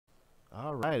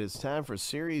All right, it's time for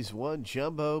Series 1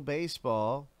 Jumbo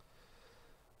Baseball.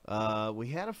 We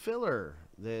had a filler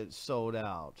that sold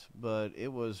out, but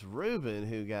it was Ruben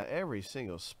who got every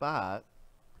single spot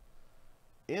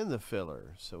in the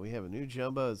filler. So we have a new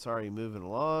Jumbo that's already moving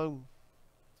along.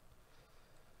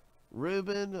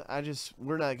 Ruben,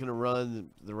 we're not going to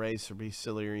run the race or be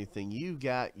silly or anything. You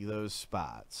got those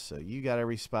spots. So you got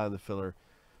every spot in the filler.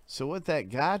 So what that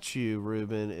got you,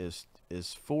 Ruben, is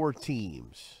 4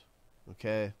 teams.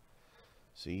 Okay?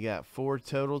 So you got 4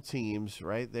 total teams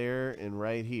right there and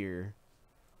right here.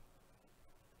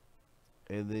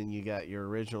 And then you got your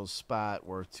original spot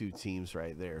worth 2 teams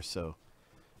right there. So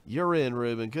you're in,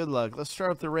 Ruben. Good luck. Let's start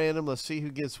with the random. Let's see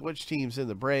who gets which teams in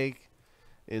the break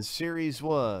in Series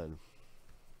 1.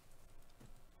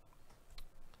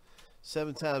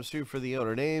 7 times through for the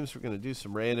owner names. We're going to do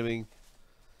some randoming.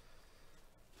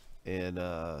 And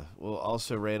we'll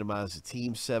also randomize the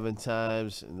team 7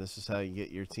 times. And this is how you get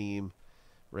your team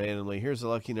randomly. Here's the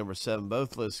lucky number 7.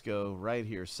 Both lists go right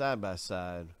here, side by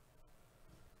side.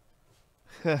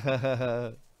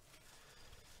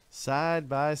 Side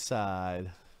by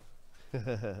side.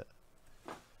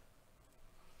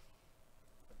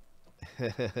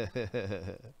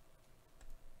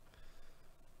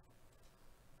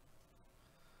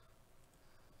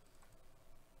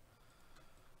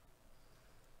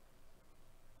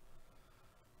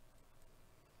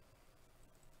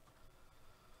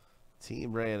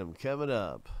 Team random coming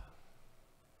up.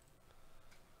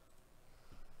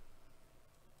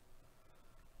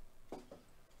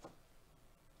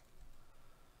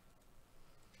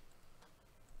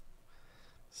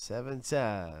 Seven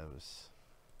times.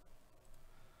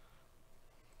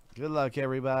 Good luck,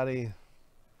 everybody.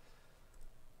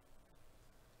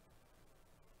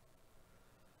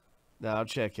 Now I'll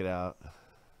check it out.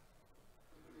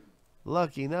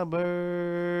 Lucky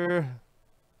number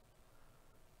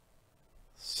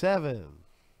 7.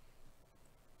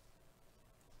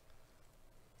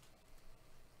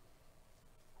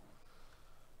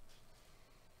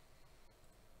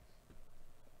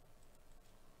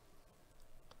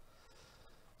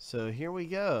 So here we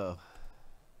go.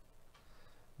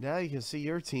 Now you can see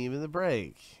your team in the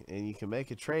break. And you can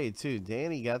make a trade too.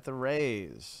 Danny got the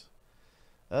Rays.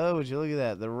 Oh, would you look at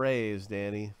that? The Rays,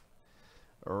 Danny.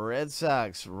 Red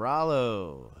Sox,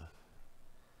 Rollo.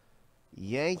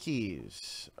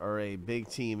 Yankees are a big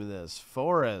team in this.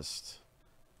 Forest.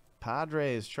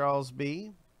 Padres, Charles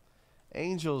B.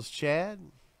 Angels, Chad.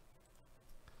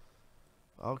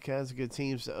 All kinds of good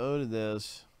teams to own in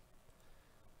this.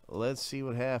 Let's see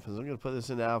what happens. I'm going to put this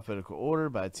in alphabetical order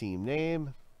by team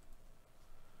name.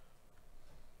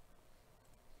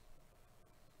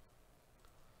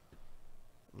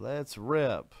 Let's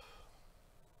rip.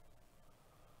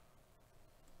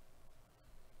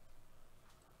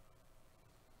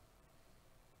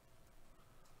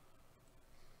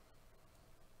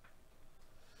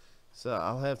 So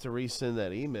I'll have to resend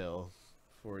that email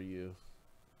for you.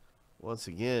 Once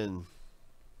again,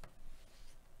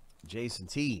 Jason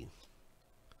T.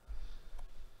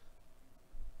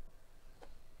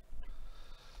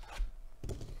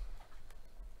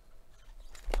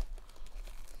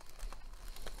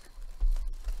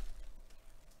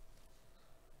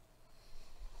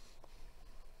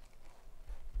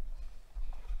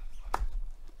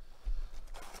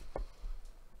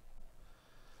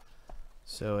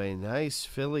 So a nice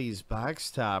Phillies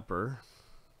box topper.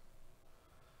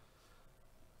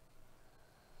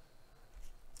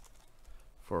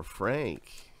 For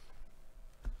Frank.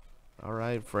 All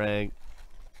right, Frank.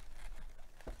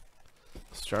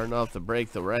 Starting off the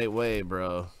break the right way,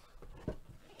 bro.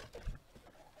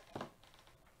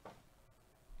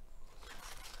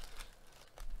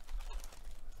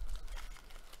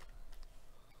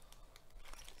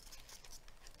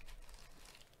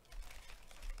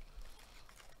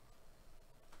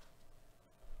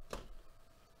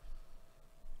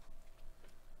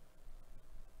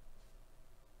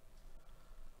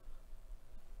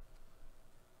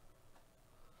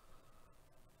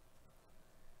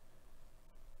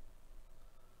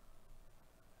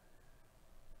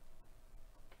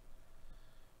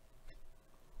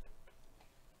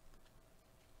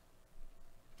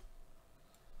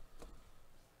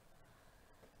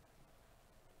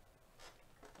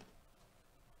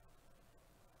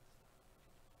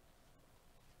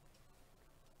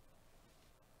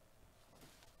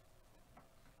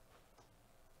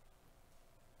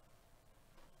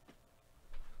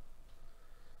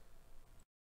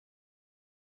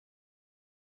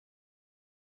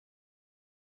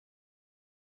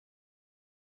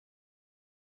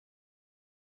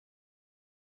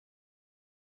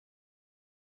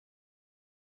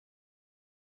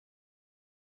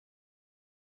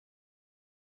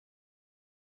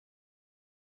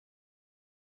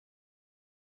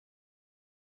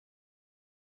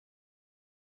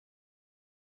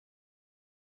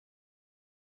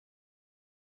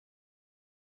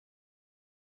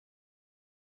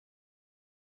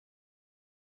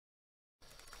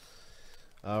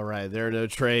 All right, there are no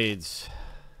trades.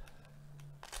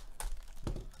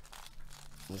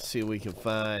 Let's see what we can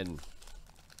find.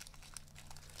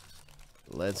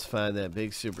 Let's find that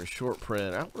big super short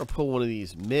print. I want to pull one of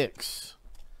these mix.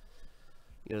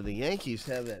 You know, the Yankees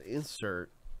have that insert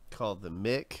called the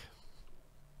Mick.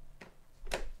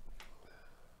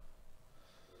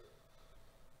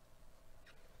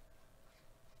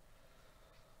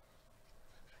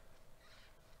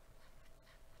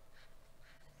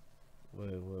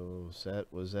 Wait,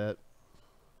 was that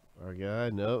our guy?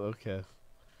 No, okay.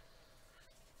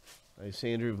 Nice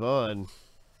Andrew Vaughn.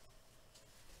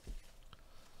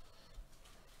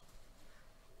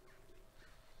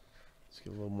 Let's get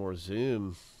a little more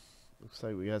zoom. Looks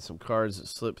like we got some cards that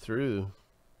slip through.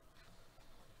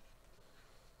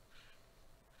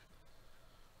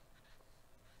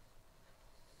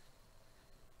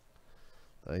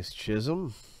 Nice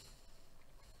Chisholm.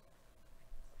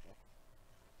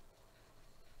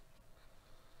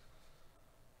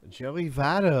 Joey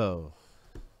Votto.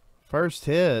 First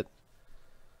hit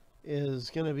is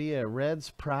going to be a Reds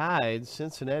Pride,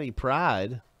 Cincinnati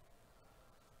Pride.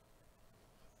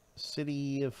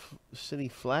 City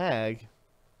flag.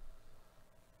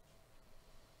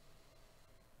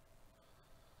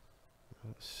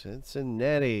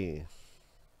 Cincinnati.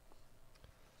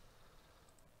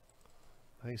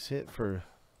 Nice hit for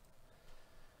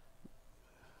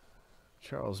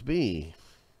Charles B.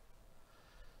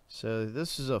 So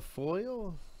this is a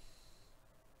foil.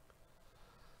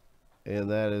 And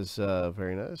that is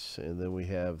very nice. And then we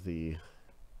have the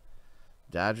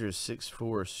Dodgers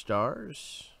 6-4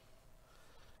 Stars.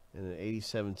 And an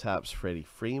 87 Topps Freddie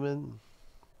Freeman.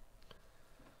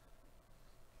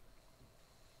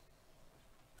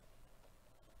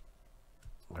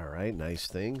 All right, nice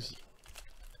things.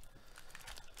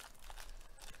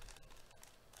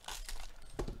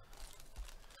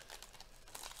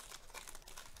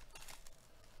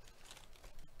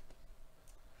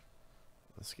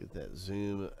 Let's get that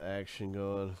zoom action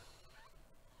going.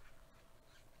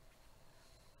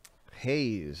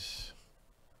 Hayes.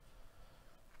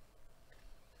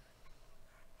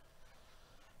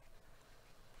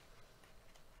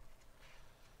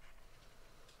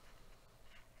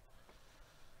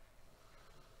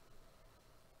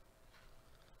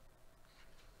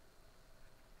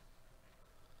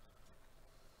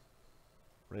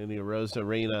 Randy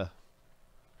Rosarena.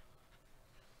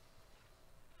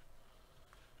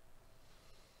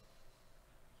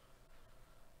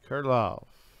 Kurloff.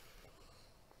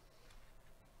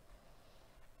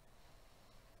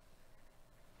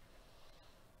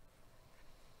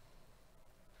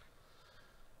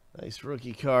 Nice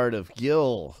rookie card of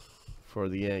Gill for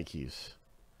the Yankees.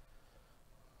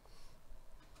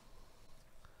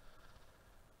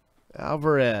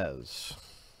 Alvarez.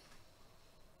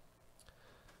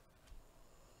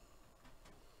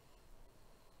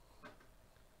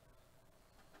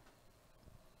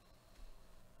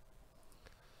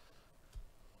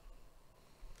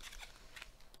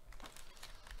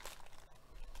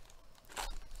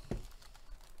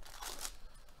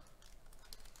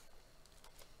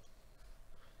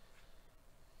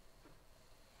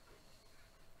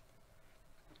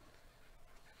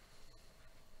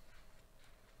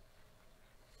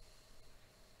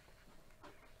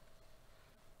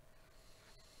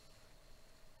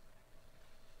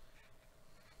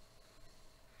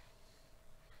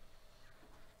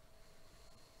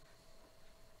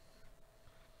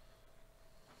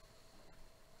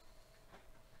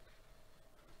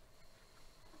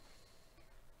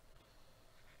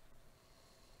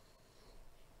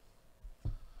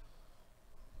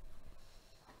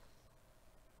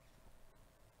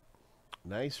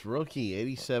 Nice rookie,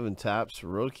 87 Topps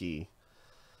rookie.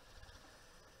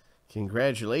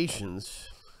 Congratulations.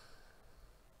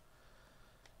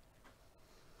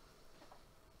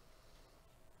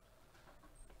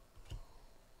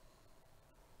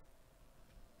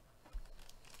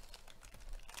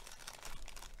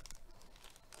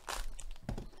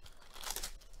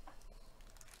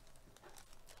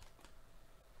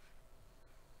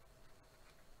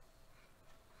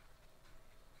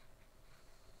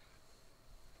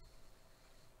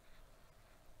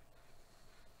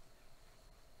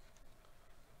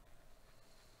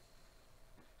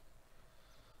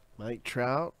 Mike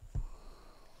Trout.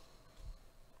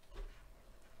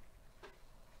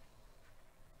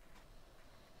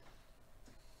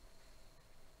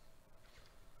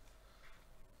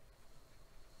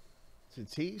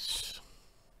 Tatis.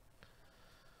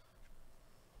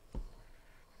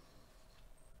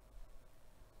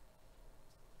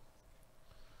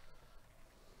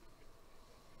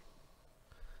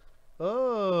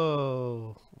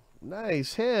 Oh, nice.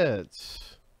 Nice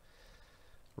hits.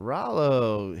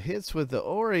 Rollo hits with the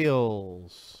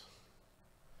Orioles.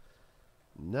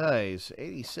 Nice.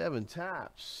 87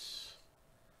 Topps.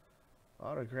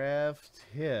 Autographed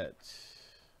hit.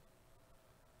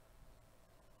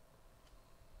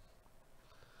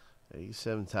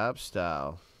 87 Topps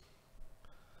style.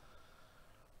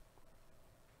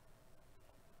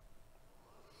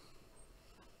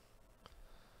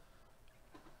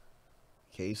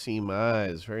 Casey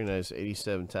Mize. Very nice.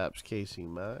 87 Topps Casey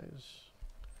Mize.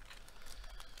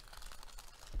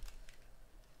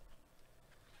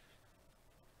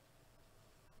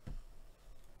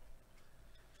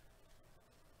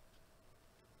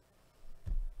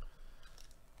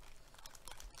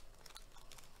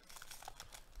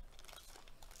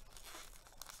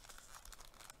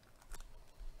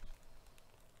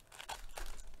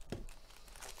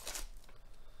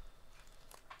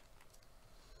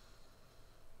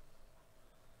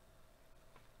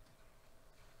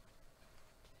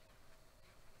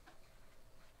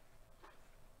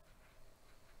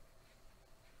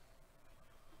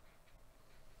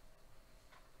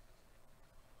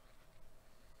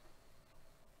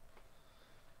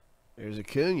 There's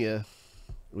Acuna.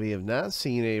 We have not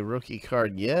seen a rookie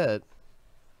card yet.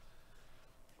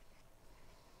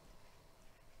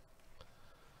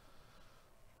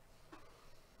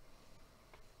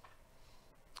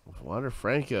 Wander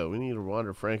Franco. We need a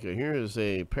Wander Franco. Here is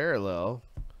a parallel.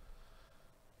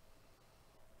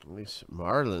 At least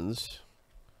Marlins.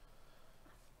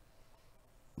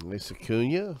 Nice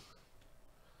Acuna.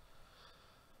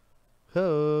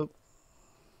 Hope.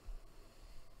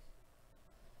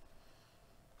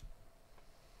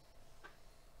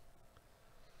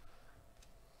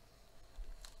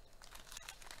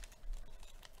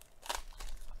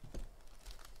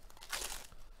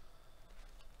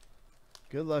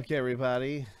 Good luck,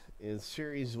 everybody, in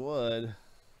Series 1.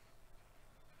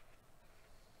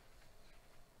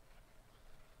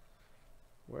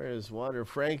 Where is Wander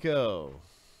Franco?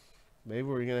 Maybe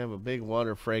we're going to have a big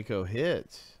Wander Franco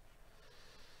hit.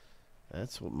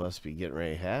 That's what must be getting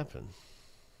ready to happen.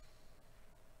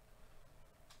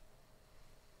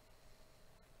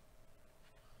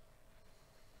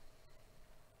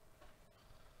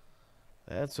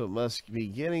 That's what must be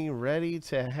getting ready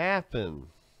to happen.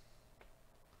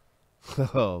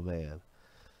 Oh, man.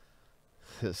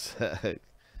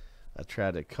 I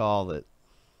tried to call it.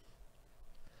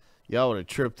 Y'all would have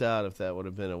tripped out if that would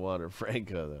have been a Wander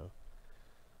Franco, though.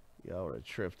 Y'all would have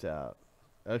tripped out.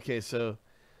 Okay, so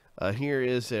here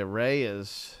is a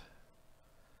Reyes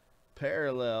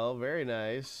parallel. Very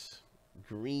nice.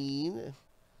 Green.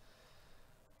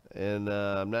 And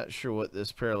I'm not sure what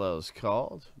this parallel is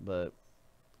called, but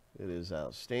it is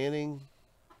outstanding.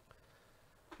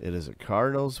 It is a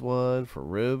Cardinals one for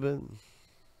Ruben.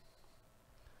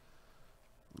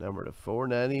 Number to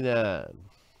 499.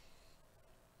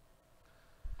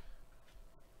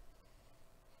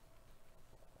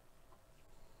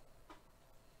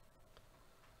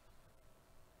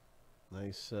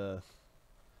 Nice,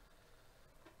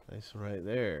 nice one right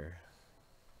there.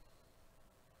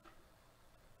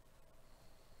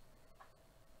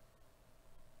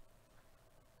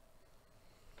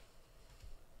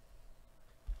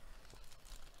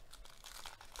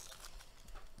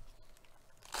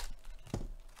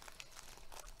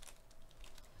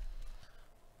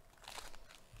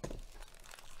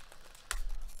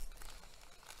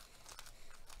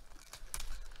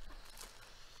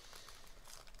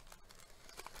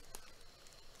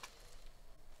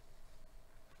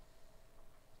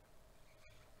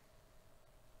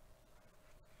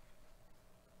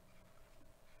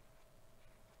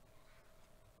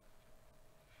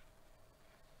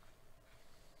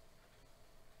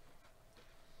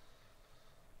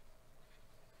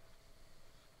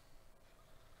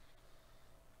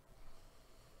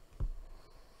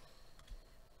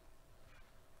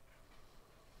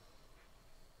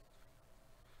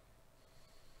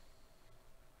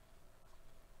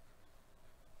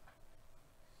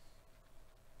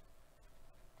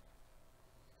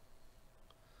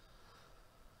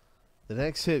 The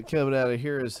next hit coming out of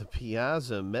here is the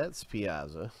Piazza, Mets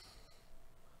Piazza.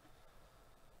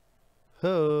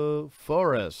 Ho,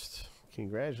 Forrest.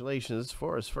 Congratulations. It's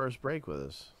Forrest's first break with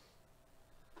us.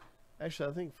 Actually,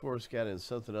 I think Forrest got in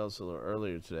something else a little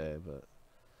earlier today, but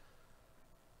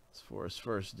it's Forrest's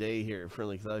first day here at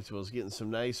Friendly Collectibles. Getting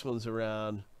some nice ones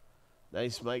around.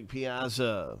 Nice Mike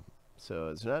Piazza. So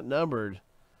it's not numbered,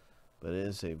 but it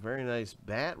is a very nice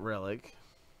bat relic.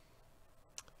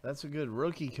 That's a good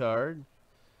rookie card.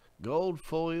 Gold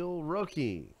foil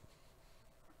rookie.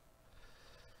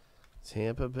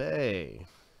 Tampa Bay.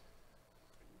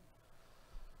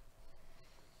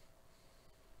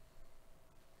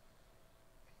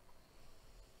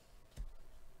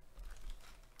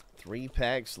 3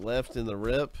 packs left in the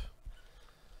rip.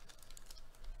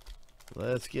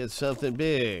 Let's get something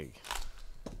big.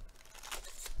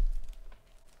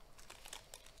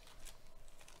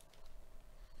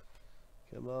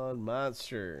 Come on,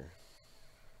 Monster.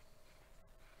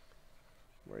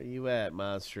 Where are you at,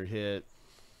 Monster Hit?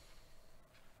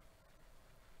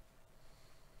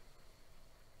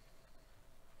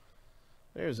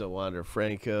 There's a Wander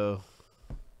Franco.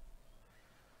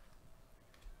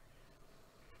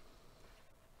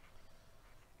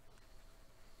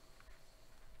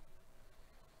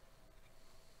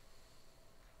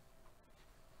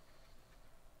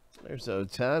 There's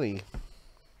Ohtani.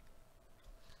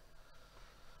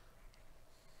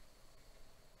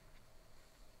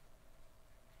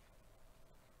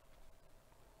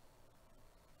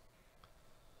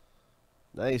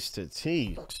 Nice to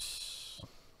teach.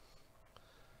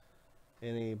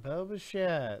 Any Boba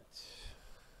Chat.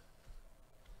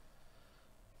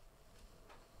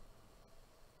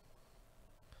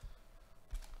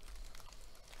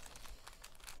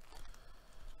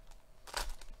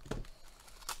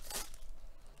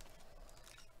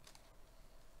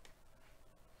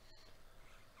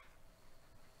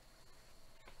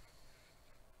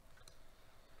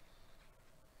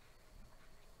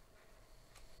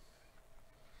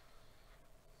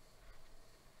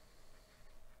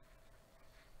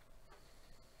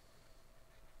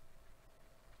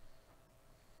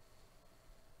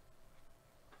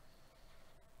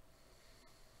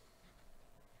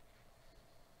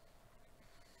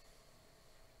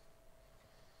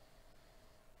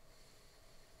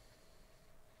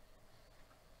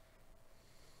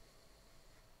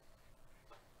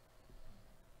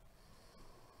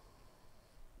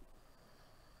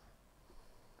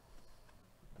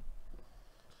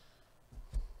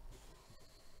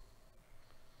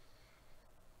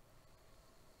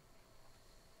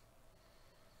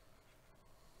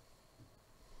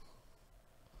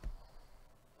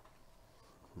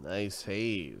 Nice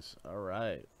haze. All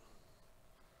right.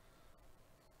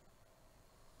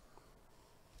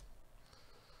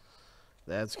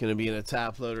 That's going to be in a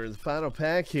top loader in the final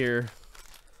pack here.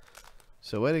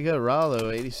 So way to go,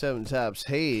 Rollo. 87 Topps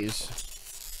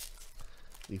haze.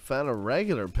 The final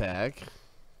regular pack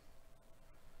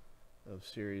of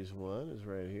Series 1 is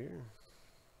right here.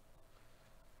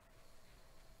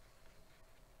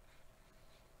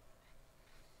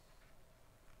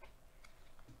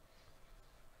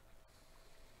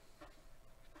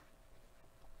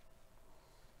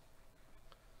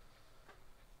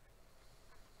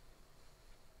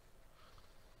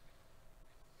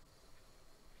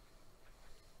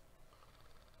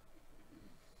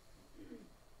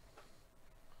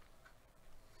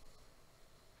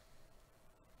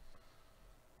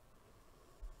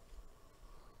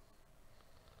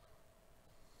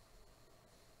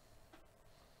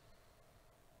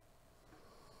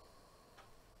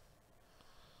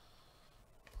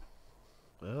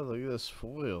 Well, look at this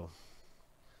foil.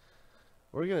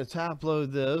 We're going to top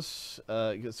load this.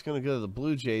 It's going to go to the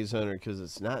Blue Jays owner because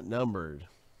it's not numbered.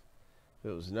 If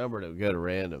it was numbered, it would go to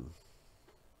random.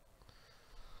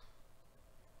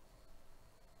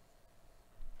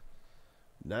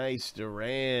 Nice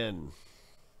Duran.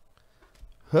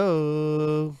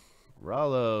 Ho!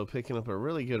 Rollo picking up a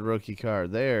really good rookie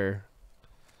card there.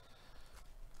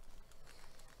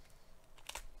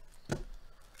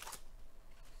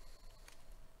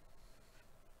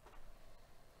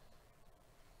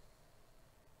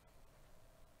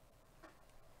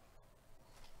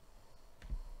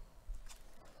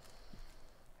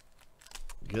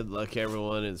 Good luck,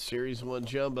 everyone, in Series 1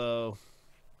 Jumbo.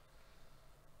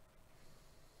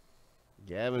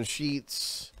 Gavin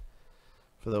Sheets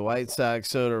for the White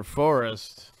Sox owner,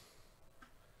 Forrest.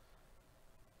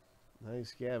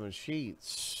 Nice Gavin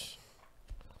Sheets.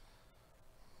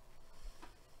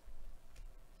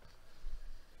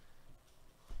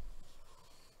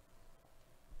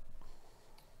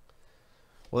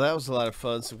 Well, that was a lot of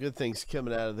fun. Some good things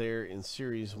coming out of there in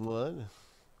Series 1.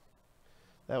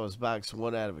 That was box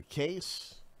 1 out of a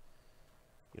case.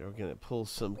 You know, we're going to pull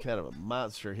some kind of a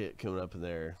monster hit coming up in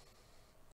there.